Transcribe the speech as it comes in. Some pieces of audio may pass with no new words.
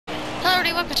Hello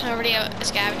everybody, welcome to another video. It's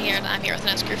Gavin here, and I'm here with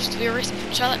NASCAR. We are racing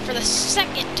from Charlotte for the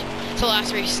second to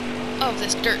last race of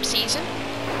this dirt season.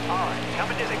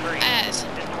 Coming to the green. As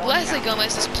Leslie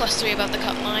Gomez is +3 above the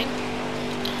cut line.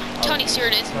 Tony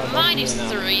Stewart is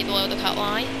 -3 below the cut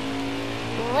line.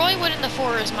 Roy Wood in the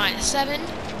 4 is -7.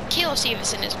 Caleb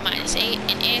Stevenson is -8.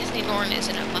 And Anthony Norton is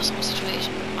in a muscle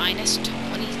situation,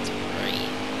 -23.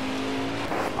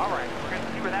 Alright, we're going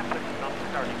to see where that puts us on the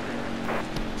starting grid.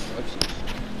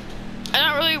 I'm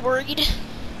not really worried.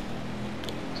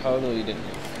 Totally didn't.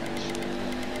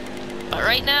 But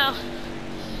right now,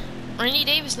 Randy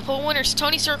Davis, the pole winner,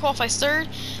 Tony Stewart qualifies 3rd,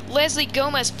 Leslie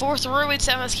Gomez 4th, Roy Wood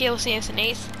 7th, Caleb Stevenson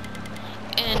 8th,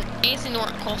 and Anthony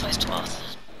Norton qualifies 12th.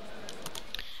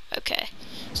 Okay,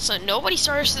 so nobody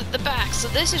starts at the back, so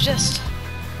this is just...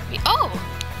 Oh!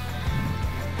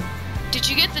 Did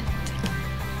you get the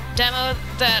demo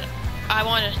that I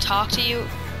wanted to talk to you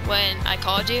when I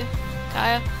called you,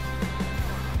 Kaya?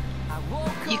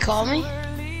 You call me?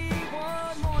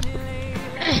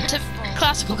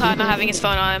 Classical Kyle not having his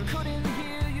phone on him.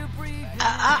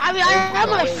 I mean, I have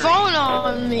my phone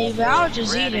on me, but I was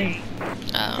just eating.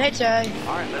 Oh. Hey, Tay.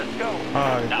 Alright, let's go.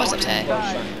 What's up, Tay?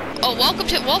 Oh,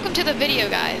 welcome to the video,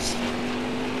 guys.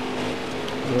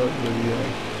 What video?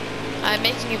 I'm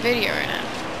making a video right now.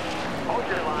 Hold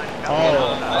your line.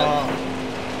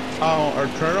 Our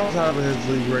Colonel's having his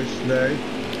league race today.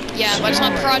 Yeah, but it's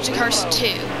on Project Cars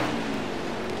 2.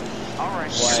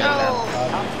 Alright, So,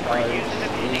 use it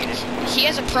if you need it. He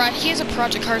has a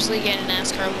Project Cars league and a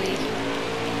NASCAR league.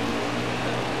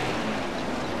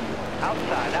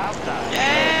 Outside.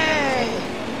 hey,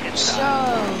 so,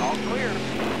 All clear.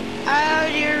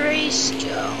 how'd your race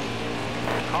go?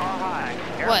 Car high.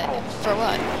 What? Careful. For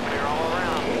what? Clear all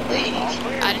around. League. All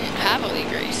clear. I didn't have a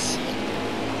league race.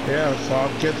 Yeah, so I'll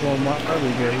get to my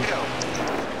league race. Go.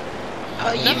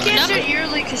 Oh, you canceled your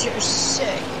league because you're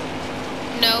sick.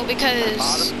 No,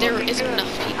 because there isn't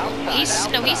enough people. He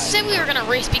said we were gonna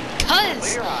race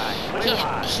because Clear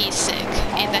high. he's sick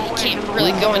and that he can't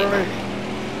really go anywhere.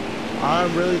 I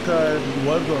really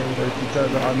was going to race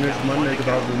because I missed Monday because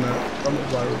I was in that stomach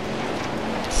virus.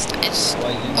 It's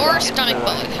or a stomach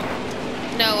bug.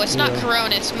 No, it's not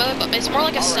corona. It's more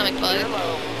like a stomach bug.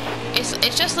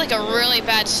 It's just like a really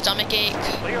bad stomach ache.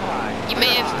 Clear high. You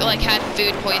may have like had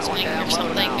food poisoning or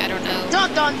something. I don't know.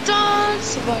 Dun dun dun!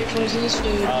 Somebody poisoned his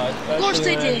food. Of course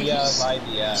they did.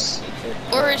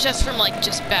 Or it's just from like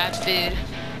just bad food.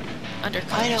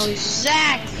 Undercooked. I know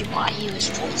exactly why he was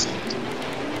poisoned.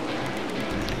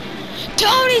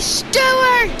 Tony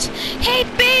Stewart! He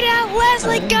beat out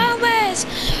Leslie Gomez!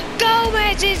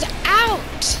 Gomez is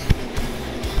out!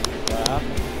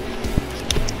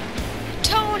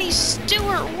 Tony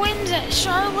Stewart wins at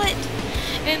Charlotte,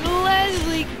 and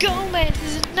Leslie Gomez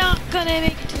is not gonna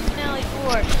make it to Finale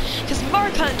 4. Because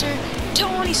Mark Hunter,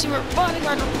 Tony Stewart,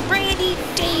 bodyguard Randy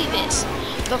Davis,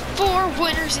 the 4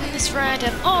 winners in this round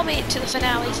have all made it to the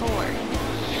Finale 4.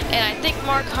 And I think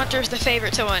Mark Hunter's the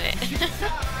favorite to win it.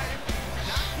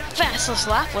 Fastest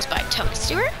lap was by Tony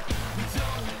Stewart.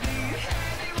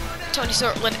 Tony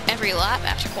Stewart won every lap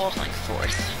after qualifying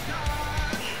 4th.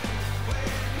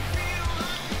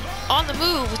 On the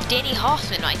move with Danny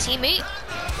Hoffman, my teammate,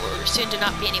 or soon to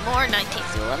not be anymore,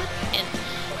 19th to 11th, and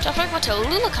Jeff Frank went to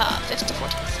Lulikov, 5th to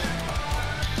 14th.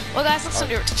 Well guys, let's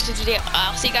do it for today.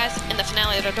 I'll see you guys in the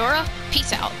finale of Dodora.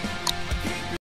 Peace out.